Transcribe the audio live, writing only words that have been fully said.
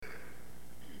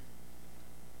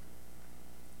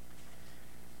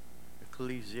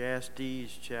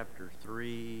Ecclesiastes chapter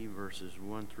 3, verses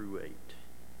 1 through 8.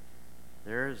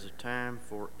 There is a time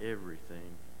for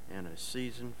everything, and a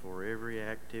season for every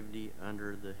activity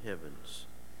under the heavens.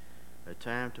 A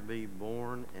time to be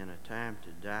born and a time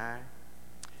to die.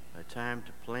 A time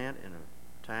to plant and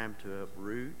a time to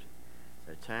uproot.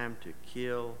 A time to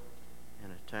kill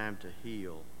and a time to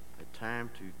heal. A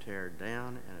time to tear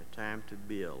down and a time to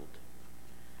build.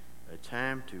 A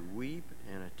time to weep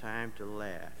and a time to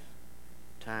laugh.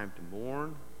 A time to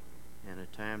mourn and a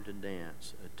time to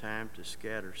dance. A time to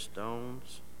scatter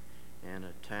stones and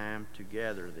a time to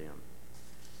gather them.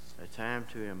 A time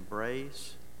to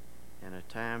embrace and a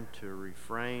time to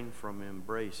refrain from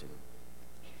embracing.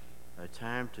 A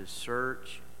time to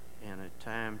search and a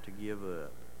time to give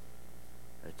up.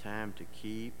 A time to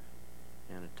keep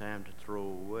and a time to throw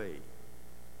away.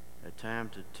 A time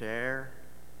to tear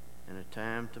and a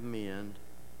time to mend.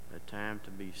 A time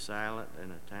to be silent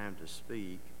and a time to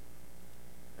speak.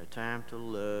 A time to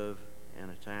love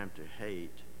and a time to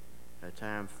hate. A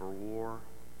time for war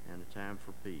and a time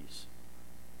for peace.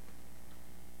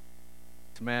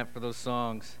 Thanks, Matt, for those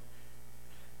songs.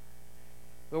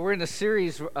 Well, we're in a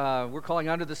series we're calling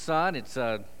Under the Sun. It's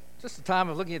just a time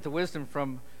of looking at the wisdom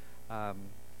from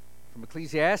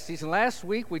Ecclesiastes. And last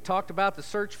week we talked about the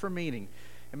search for meaning.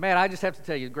 And Matt, I just have to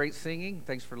tell you, great singing.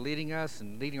 Thanks for leading us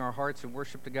and leading our hearts in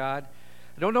worship to God.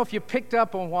 I don't know if you picked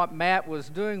up on what Matt was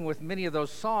doing with many of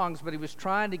those songs, but he was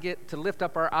trying to get to lift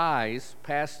up our eyes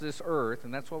past this earth,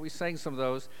 and that's why we sang some of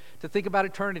those, to think about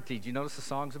eternity. Did you notice the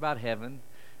song's about heaven?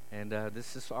 And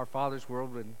this is our Father's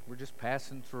world, and we're just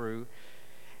passing through.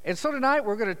 And so tonight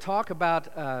we're going to talk about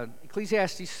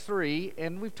Ecclesiastes 3,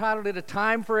 and we've titled it A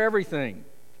Time for Everything.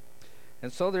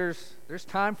 And so there's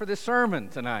time for this sermon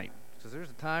tonight, because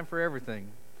there's a time for everything.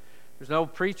 There's an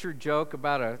old preacher joke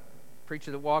about a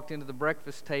preacher that walked into the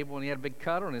breakfast table and he had a big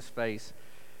cut on his face.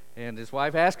 And his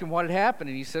wife asked him what had happened,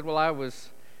 and he said,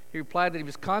 he replied that he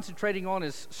was concentrating on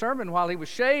his sermon while he was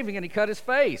shaving and he cut his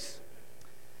face.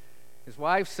 His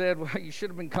wife said, well, you should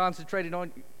have been concentrating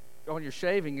on your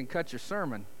shaving and cut your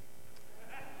sermon.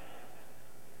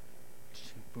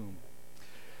 Boom.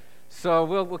 So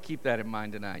we'll keep that in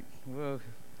mind tonight.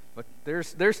 But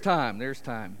there's time.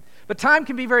 But time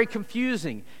can be very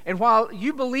confusing. And while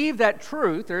you believe that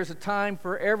truth, there's a time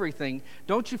for everything,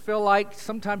 don't you feel like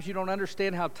sometimes you don't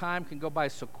understand how time can go by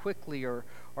so quickly, or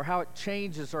how it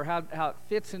changes, or how it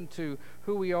fits into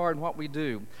who we are and what we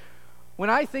do? When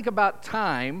I think about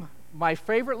time, my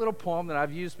favorite little poem that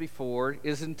I've used before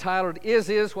is entitled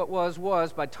Is What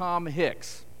Was by Tom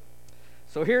Hicks.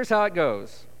 So here's how it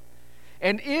goes.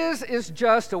 And is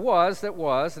just a was that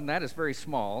was, and that is very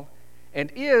small. And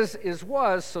is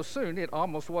was so soon it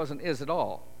almost wasn't is at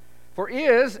all. For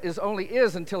is only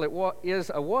is until it is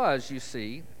a was, you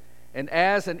see. And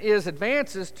as an is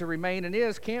advances, to remain an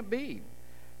is can't be.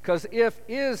 Because if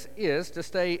is to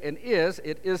stay an is,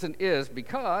 it isn't is,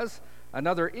 because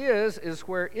another is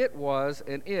where it was,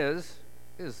 and is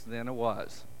then a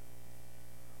was.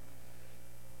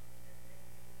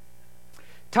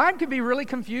 Time can be really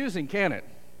confusing, can't it?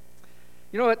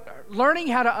 You know, learning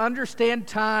how to understand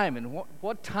time and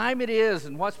what time it is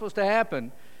and what's supposed to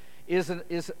happen is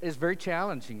very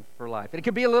challenging for life. And it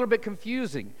can be a little bit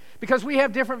confusing because we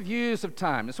have different views of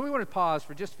time. And so we want to pause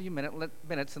for just a few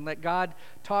minutes and let God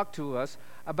talk to us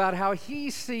about how He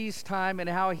sees time and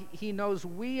how He knows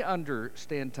we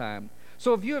understand time.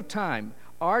 So a view of time,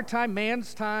 our time,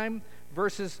 man's time,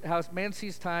 versus how man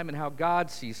sees time and how God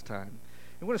sees time.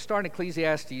 And we're going to start in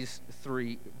Ecclesiastes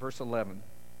 3, verse 11.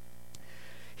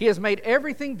 He has made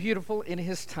everything beautiful in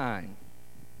His time.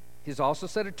 He's also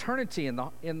set eternity in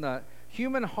the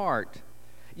human heart.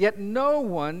 Yet no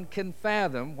one can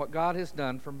fathom what God has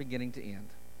done from beginning to end.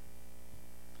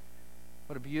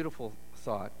 What a beautiful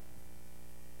thought.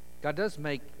 God does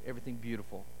make everything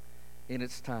beautiful in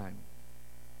its time.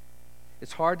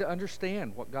 It's hard to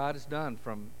understand what God has done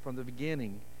from the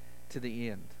beginning to the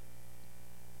end.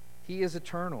 He is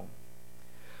eternal.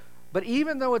 But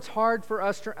even though it's hard for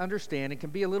us to understand, it can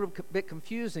be a little bit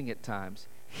confusing at times,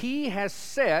 He has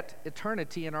set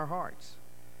eternity in our hearts.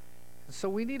 And so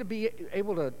we need to be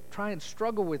able to try and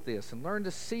struggle with this and learn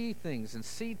to see things and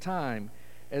see time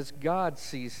as God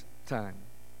sees time.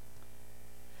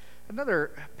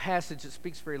 Another passage that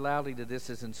speaks very loudly to this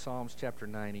is in Psalms chapter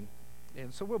 90.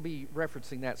 And so we'll be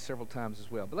referencing that several times as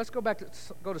well. But let's go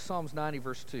to Psalms 90,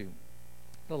 verse 2.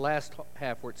 The last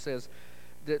half where it says,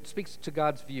 that speaks to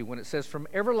God's view, when it says, from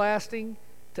everlasting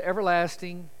to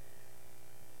everlasting,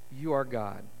 you are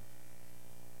God.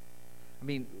 I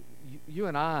mean, you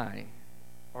and I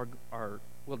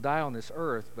will die on this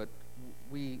earth, but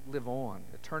we live on.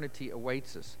 Eternity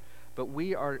awaits us. but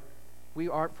we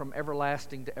aren't from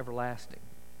everlasting to everlasting.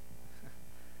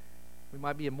 We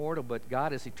might be immortal, but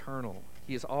God is eternal.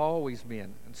 He has always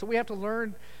been. And so we have to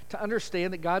learn to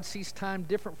understand that God sees time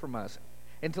different from us,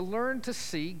 and to learn to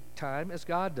see time as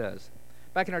God does.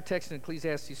 Back in our text in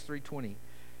Ecclesiastes 3:20,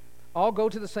 all go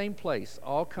to the same place,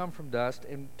 all come from dust,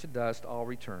 and to dust all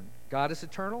return. God is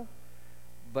eternal,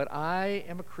 but I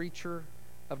am a creature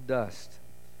of dust.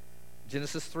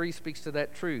 Genesis 3 speaks to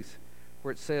that truth,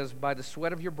 where it says, by the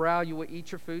sweat of your brow you will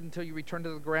eat your food until you return to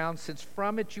the ground, since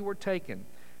from it you were taken.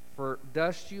 For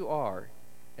dust you are,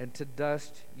 and to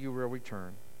dust you will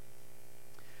return.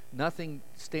 Nothing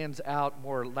stands out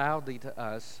more loudly to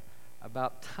us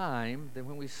about time than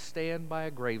when we stand by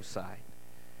a graveside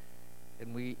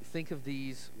and we think of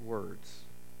these words.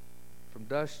 From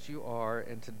dust you are,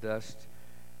 and to dust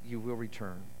you will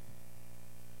return.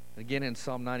 Again in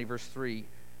Psalm 90, verse 3,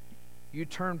 you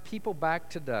turn people back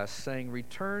to dust, saying,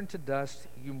 return to dust,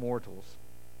 you mortals.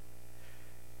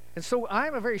 And so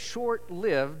I'm a very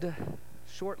short-lived,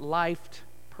 short-lifed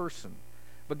person.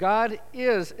 But God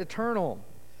is eternal.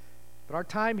 But our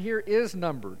time here is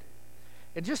numbered.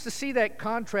 And just to see that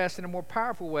contrast in a more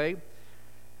powerful way,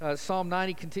 Psalm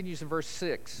 90 continues in verse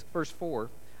 4.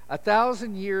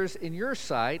 1,000 years in your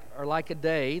sight are like a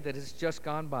day that has just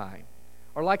gone by,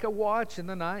 or like a watch in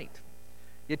the night.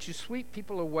 Yet you sweep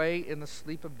people away in the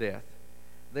sleep of death.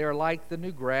 They are like the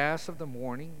new grass of the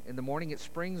morning. In the morning it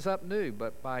springs up new,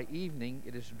 but by evening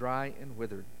it is dry and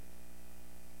withered.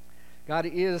 God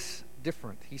is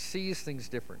different. He sees things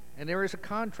different. And there is a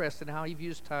contrast in how he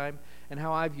views time and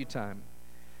how I view time.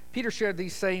 Peter shared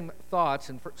these same thoughts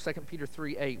in 2 Peter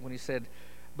 3:8 when he said,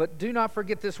 but do not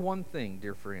forget this one thing,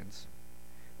 dear friends.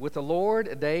 With the Lord,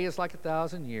 a day is like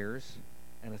 1,000 years,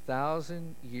 and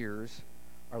 1,000 years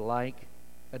are like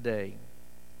a day.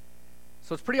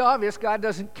 So it's pretty obvious God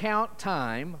doesn't count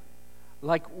time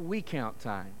like we count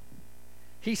time.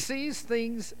 He sees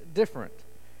things different,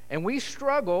 and we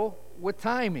struggle with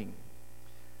timing.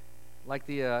 Like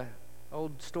the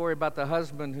old story about the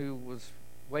husband who was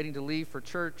waiting to leave for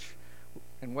church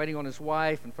and waiting on his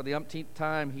wife, and for the umpteenth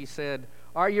time he said,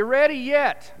 are you ready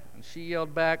yet? And she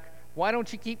yelled back, why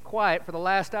don't you keep quiet? For the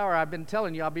last hour I've been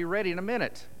telling you I'll be ready in a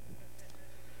minute.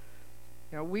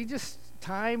 You know,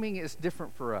 timing is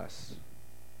different for us.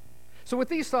 So with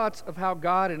these thoughts of how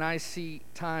God and I see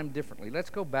time differently, let's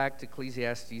go back to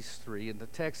Ecclesiastes 3 and the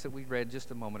text that we read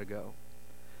just a moment ago.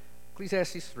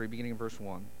 Ecclesiastes 3, beginning in verse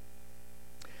 1.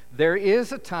 There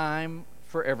is a time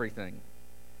for everything,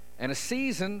 and a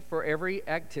season for every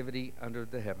activity under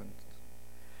the heavens.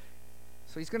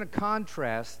 So he's going to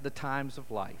contrast the times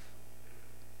of life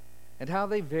and how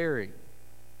they vary.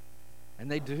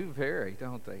 And they do vary,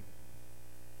 don't they?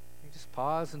 You just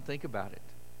pause and think about it.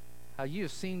 How you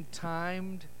have seen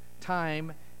time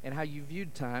and how you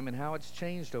viewed time and how it's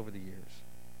changed over the years.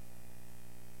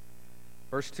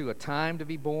 Verse 2, a time to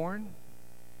be born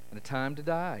and a time to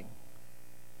die.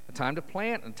 A time to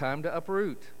plant and a time to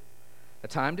uproot. A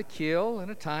time to kill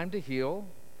and a time to heal.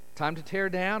 A time to tear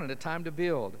down and a time to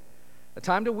build. A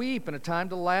time to weep and a time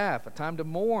to laugh. A time to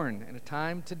mourn and a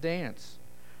time to dance.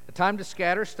 A time to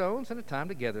scatter stones and a time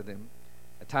to gather them.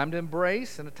 A time to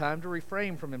embrace and a time to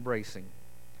refrain from embracing.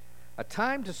 A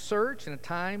time to search and a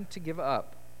time to give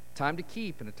up. A time to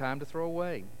keep and a time to throw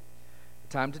away.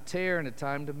 A time to tear and a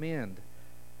time to mend.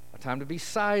 A time to be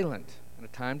silent and a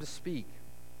time to speak.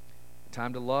 A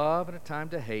time to love and a time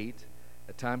to hate.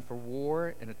 A time for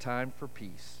war and a time for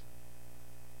peace.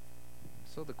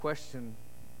 So the question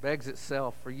begs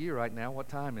itself for you right now, what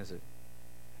time is it?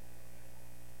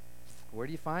 Where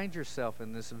do you find yourself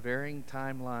in this varying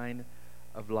timeline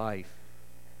of life?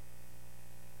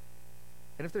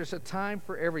 And if there's a time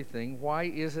for everything, why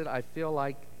is it I feel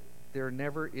like there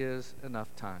never is enough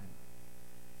time?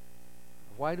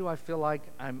 Why do I feel like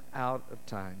I'm out of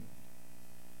time?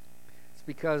 It's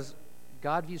because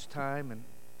God views time and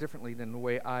differently than the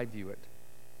way I view it.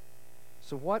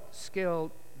 So what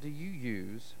scale do you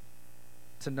use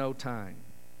to know time?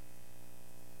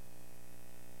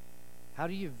 How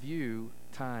do you view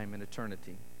time and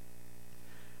eternity?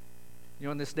 You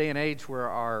know, in this day and age where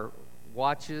our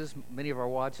watches, many of our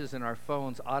watches and our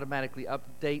phones automatically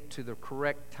update to the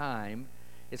correct time,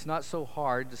 it's not so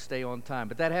hard to stay on time.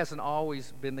 But that hasn't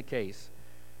always been the case.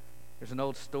 There's an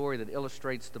old story that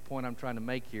illustrates the point I'm trying to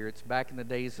make here. It's back in the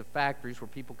days of factories where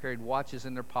people carried watches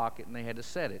in their pocket and they had to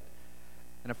set it.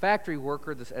 And a factory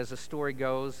worker, as the story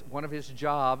goes, one of his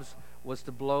jobs was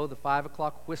to blow the 5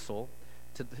 o'clock whistle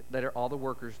to let all the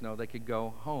workers know they could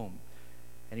go home.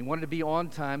 And he wanted to be on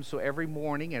time, so every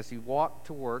morning as he walked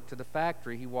to work to the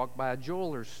factory, he walked by a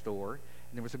jeweler's store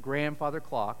And there was a grandfather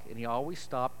clock, and he always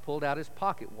stopped, pulled out his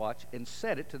pocket watch, and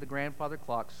set it to the grandfather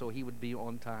clock so he would be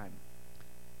on time.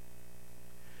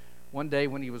 One day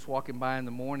when he was walking by in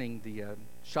the morning, the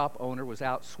shop owner was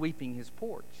out sweeping his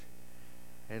porch.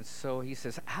 And so he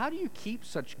says, "How do you keep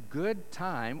such good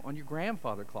time on your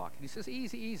grandfather clock?" And he says,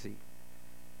 "Easy, easy.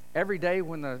 Every day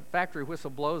when the factory whistle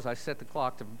blows, I set the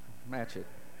clock to match it."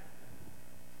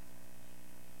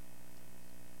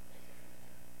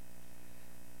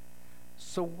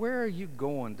 So where are you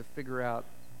going to figure out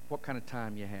what kind of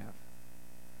time you have?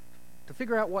 To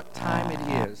figure out what time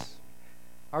it is?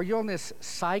 Are you on this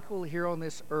cycle here on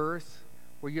this earth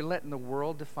where you're letting the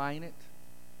world define it?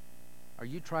 Are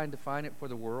you trying to define it for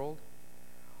the world?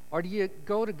 Or do you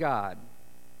go to God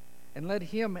and let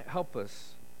Him help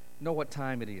us know what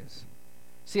time it is?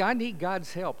 See, I need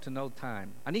God's help to know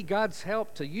time. I need God's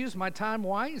help to use my time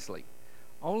wisely.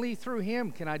 Only through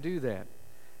Him can I do that.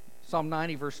 Psalm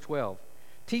 90, verse 12.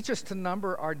 Teach us to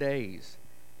number our days,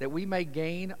 that we may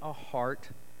gain a heart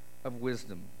of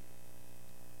wisdom.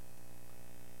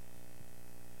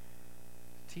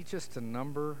 Teach us to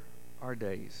number our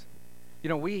days. You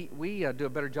know, we do a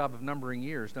better job of numbering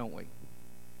years, don't we?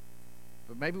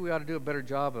 But maybe we ought to do a better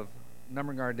job of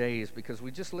numbering our days, because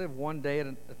we just live one day at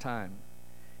a time.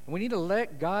 And we need to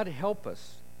let God help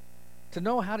us to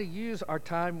know how to use our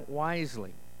time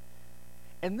wisely.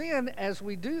 And then as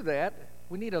we do that,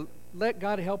 we need to let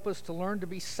God help us to learn to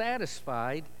be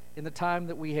satisfied in the time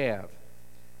that we have.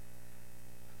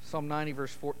 Psalm 90,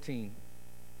 verse 14.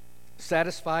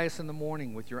 Satisfy us in the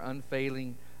morning with your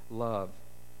unfailing love,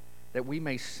 that we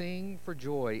may sing for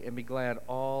joy and be glad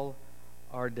all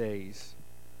our days.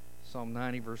 Psalm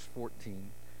 90, verse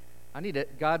 14. I need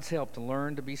God's help to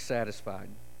learn to be satisfied.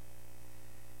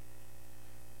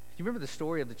 You remember the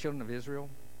story of the children of Israel?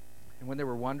 And when they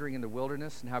were wandering in the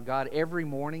wilderness, and how God every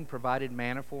morning provided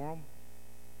manna for them?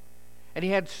 And He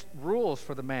had rules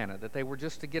for the manna, that they were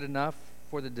just to get enough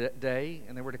for the day,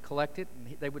 and they were to collect it,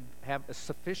 and they would have a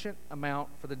sufficient amount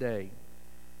for the day.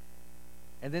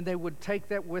 And then they would take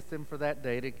that with them for that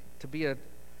day to be a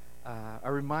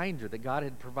reminder that God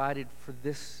had provided for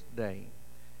this day.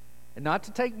 And not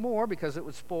to take more because it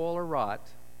would spoil or rot,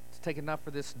 to take enough for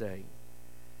this day.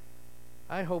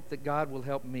 I hope that God will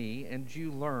help me and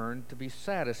you learn to be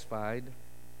satisfied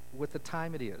with the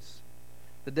time it is,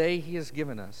 the day He has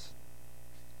given us.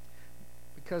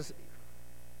 Because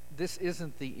this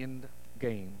isn't the end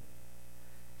game.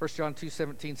 1 John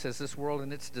 2:17 says, "This world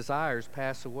and its desires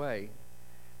pass away,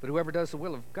 but whoever does the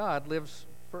will of God lives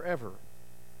forever."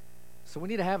 So we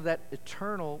need to have that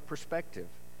eternal perspective.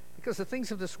 Because the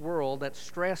things of this world, that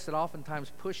stress that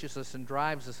oftentimes pushes us and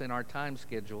drives us in our time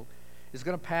schedule, is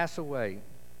going to pass away.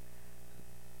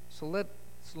 So let's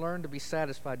learn to be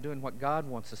satisfied doing what God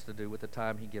wants us to do with the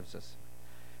time He gives us.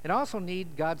 And I also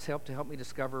need God's help to help me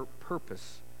discover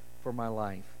purpose for my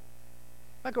life.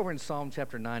 Back over in Psalm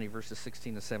chapter 90, verses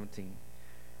 16 to 17.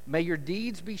 May your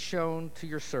deeds be shown to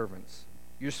your servants,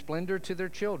 your splendor to their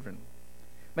children.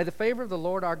 May the favor of the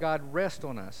Lord our God rest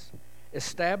on us.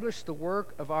 Establish the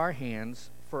work of our hands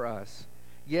for us.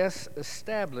 Yes,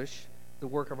 establish the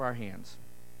work of our hands.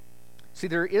 See,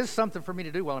 there is something for me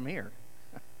to do while I'm here.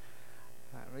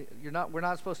 We're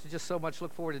not supposed to just so much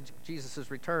look forward to Jesus'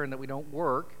 return that we don't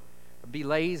work, be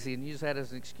lazy, and use that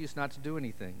as an excuse not to do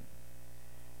anything.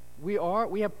 We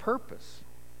have purpose.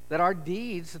 That our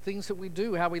deeds, the things that we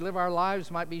do, how we live our lives,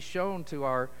 might be shown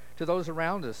to those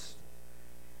around us.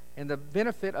 And the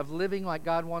benefit of living like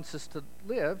God wants us to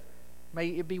live, may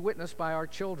it be witnessed by our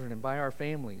children and by our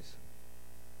families.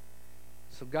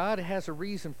 So God has a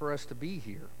reason for us to be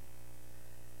here.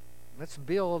 Let's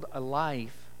build a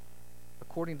life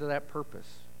according to that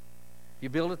purpose. You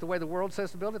build it the way the world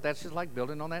says to build it, that's just like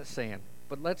building on that sand.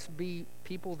 But let's be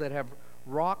people that have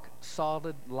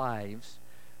rock-solid lives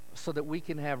so that we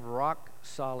can have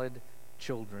rock-solid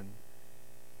children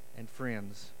and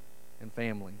friends and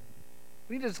family.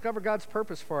 We need to discover God's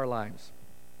purpose for our lives.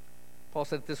 Paul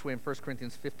said it this way in 1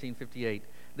 Corinthians 15:58.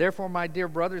 Therefore, my dear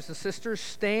brothers and sisters,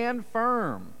 stand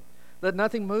firm. Let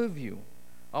nothing move you.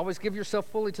 Always give yourself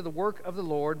fully to the work of the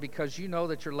Lord, because you know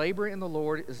that your labor in the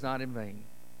Lord is not in vain.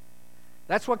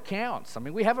 That's what counts. I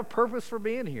mean, we have a purpose for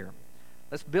being here.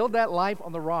 Let's build that life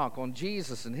on the rock, on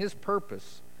Jesus and His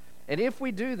purpose. And if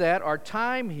we do that, our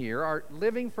time here, our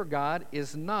living for God,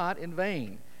 is not in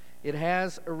vain. It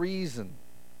has a reason.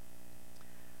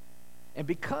 And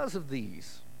because of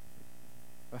these,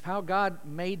 of how God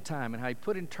made time and how He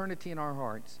put eternity in our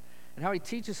hearts, and how He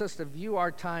teaches us to view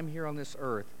our time here on this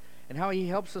earth, and how He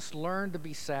helps us learn to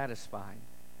be satisfied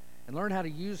and learn how to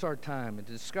use our time and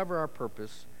to discover our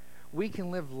purpose, we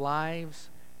can live lives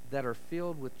that are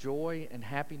filled with joy and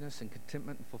happiness and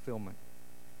contentment and fulfillment.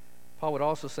 Paul would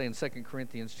also say in 2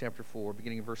 Corinthians chapter 4,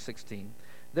 beginning in verse 16,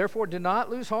 "Therefore do not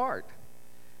lose heart,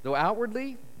 though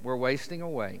outwardly we're wasting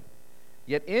away,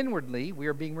 yet inwardly we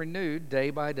are being renewed day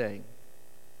by day.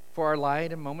 For our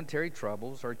light and momentary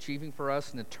troubles are achieving for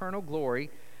us an eternal glory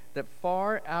that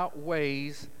far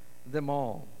outweighs them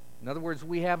all." In other words,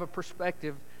 we have a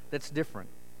perspective that's different.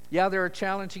 Yeah, there are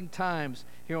challenging times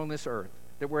here on this earth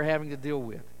that we're having to deal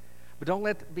with. But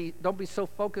don't be so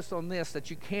focused on this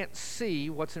that you can't see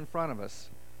what's in front of us.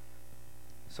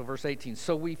 So verse 18,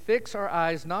 "So we fix our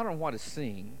eyes not on what is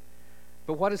seen,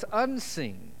 but what is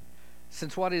unseen,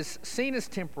 since what is seen is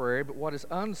temporary, but what is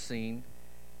unseen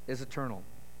is eternal."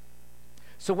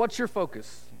 So what's your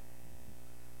focus?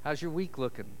 How's your week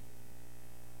looking?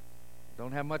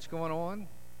 Don't have much going on?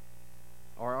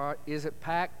 Or is it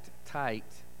packed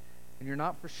tight and you're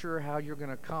not for sure how you're going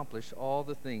to accomplish all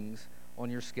the things on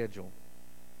your schedule?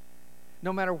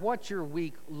 No matter what your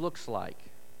week looks like,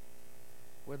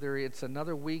 whether it's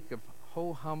another week of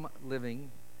ho-hum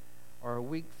living or a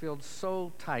week filled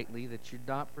so tightly that you're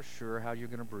not for sure how you're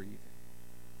going to breathe,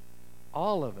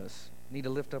 all of us need to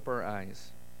lift up our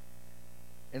eyes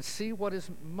and see what is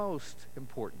most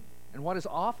important and what is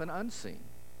often unseen.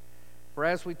 For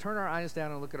as we turn our eyes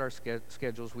down and look at our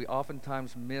schedules, we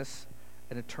oftentimes miss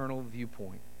an eternal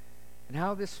viewpoint and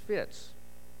how this fits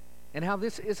and how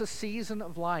this is a season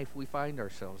of life we find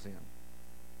ourselves in.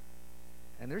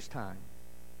 And there's time.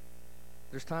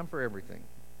 There's time for everything.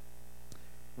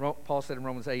 Paul said in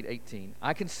Romans 8:18,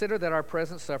 "I consider that our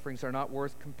present sufferings are not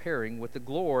worth comparing with the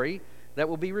glory that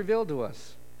will be revealed to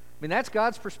us." I mean, that's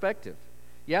God's perspective.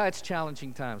 Yeah, it's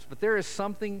challenging times, but there is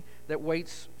something that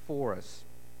waits for us.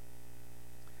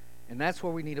 And that's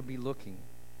where we need to be looking.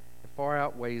 It far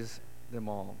outweighs them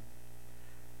all.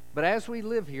 But as we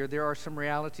live here, there are some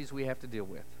realities we have to deal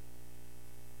with.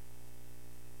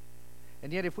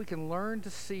 And yet, if we can learn to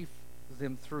see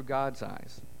them through God's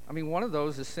eyes, I mean, one of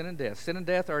those is sin and death. Sin and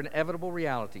death are inevitable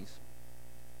realities,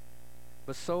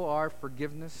 but so are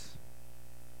forgiveness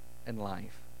and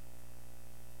life.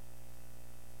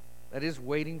 That is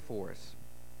waiting for us.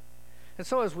 And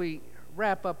so as we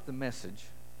wrap up the message,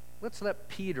 let's let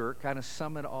Peter kind of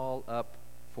sum it all up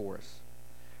for us.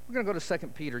 We're going to go to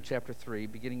 2 Peter chapter 3,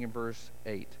 beginning in verse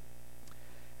 8.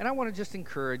 And I want to just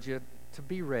encourage you to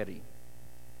be ready,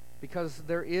 because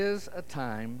there is a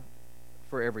time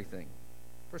for everything.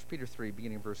 1 Peter 3,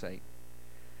 beginning in verse 8.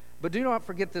 "But do not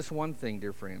forget this one thing,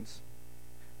 dear friends.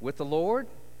 With the Lord,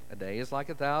 a day is like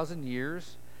 1,000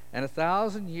 years, and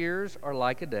 1,000 years are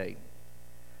like a day.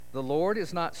 The Lord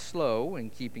is not slow in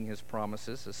keeping his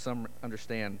promises, as some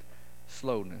understand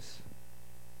slowness.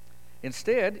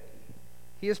 Instead,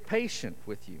 he is patient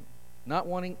with you, not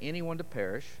wanting anyone to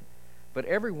perish, but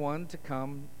everyone to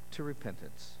come to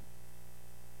repentance.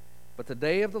 But the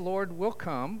day of the Lord will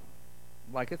come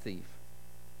like a thief.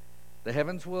 The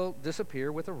heavens will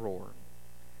disappear with a roar.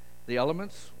 The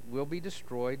elements will be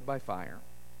destroyed by fire.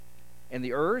 And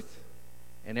the earth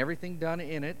and everything done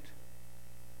in it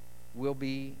will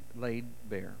be laid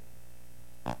bare."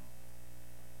 And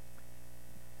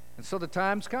so the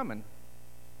time's coming.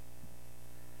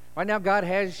 Right now, God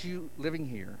has you living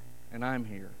here, and I'm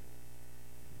here.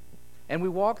 And we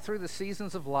walk through the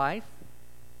seasons of life.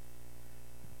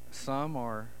 Some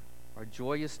are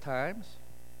joyous times,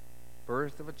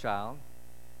 birth of a child.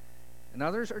 And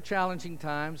others are challenging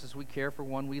times as we care for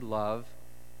one we love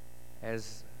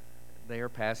as they are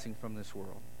passing from this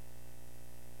world.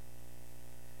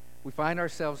 We find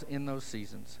ourselves in those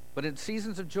seasons. But in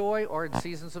seasons of joy or in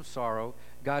seasons of sorrow,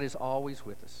 God is always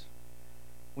with us.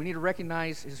 We need to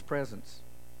recognize his presence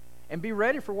and be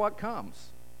ready for what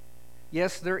comes.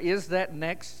 Yes, there is that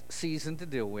next season to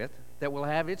deal with that will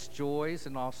have its joys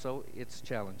and also its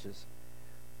challenges.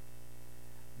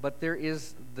 But there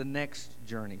is the next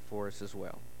journey for us as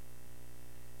well.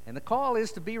 And the call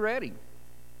is to be ready.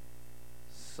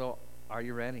 So, are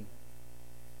you ready?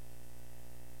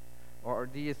 Or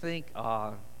do you think,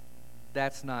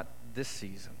 that's not this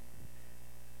season?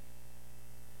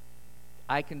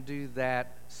 I can do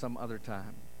that some other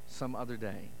time, some other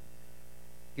day.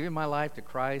 Giving my life to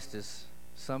Christ is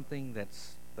something that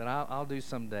I'll do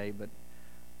someday, but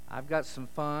I've got some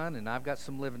fun and I've got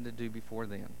some living to do before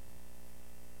then.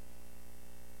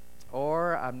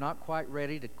 Or I'm not quite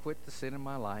ready to quit the sin in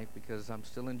my life because I'm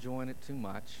still enjoying it too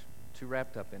much, too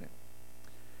wrapped up in it.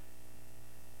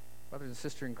 Brother and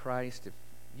sister in Christ, if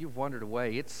you've wandered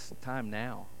away, it's time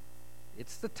now.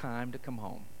 It's the time to come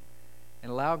home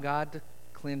and allow God to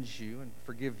cleanse you and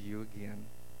forgive you again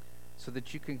so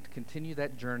that you can continue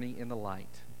that journey in the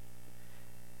light.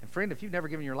 And friend, if you've never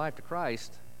given your life to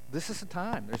Christ, this is the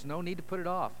time. There's no need to put it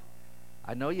off.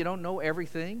 I know you don't know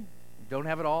everything. You don't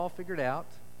have it all figured out.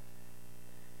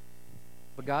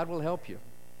 But God will help you.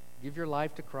 Give your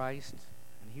life to Christ,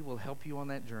 and He will help you on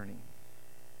that journey.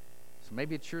 So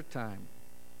maybe it's your time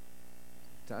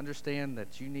to understand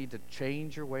that you need to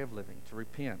change your way of living, to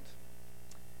repent.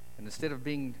 And instead of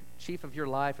being chief of your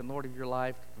life and Lord of your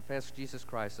life, confess Jesus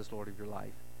Christ as Lord of your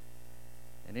life.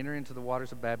 And enter into the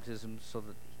waters of baptism so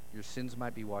that your sins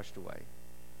might be washed away.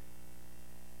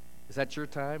 Is that your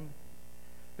time?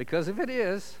 Because if it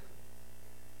is,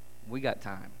 we got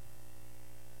time.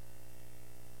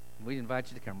 We invite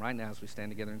you to come right now as we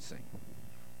stand together and sing.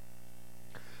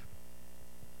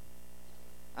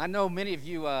 I know many of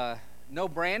you know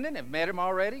Brandon, have met him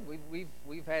already.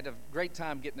 We've had a great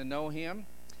time getting to know him.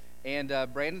 And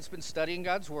Brandon's been studying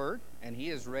God's Word, and he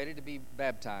is ready to be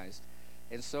baptized.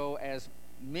 And so as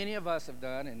many of us have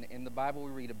done, and in the Bible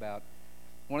we read about,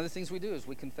 one of the things we do is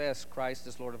we confess Christ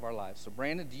as Lord of our lives. So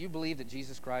Brandon, do you believe that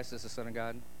Jesus Christ is the Son of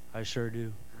God? I sure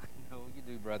do. I know you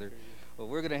do, brother. Well,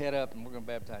 we're going to head up and we're going to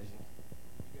baptize you.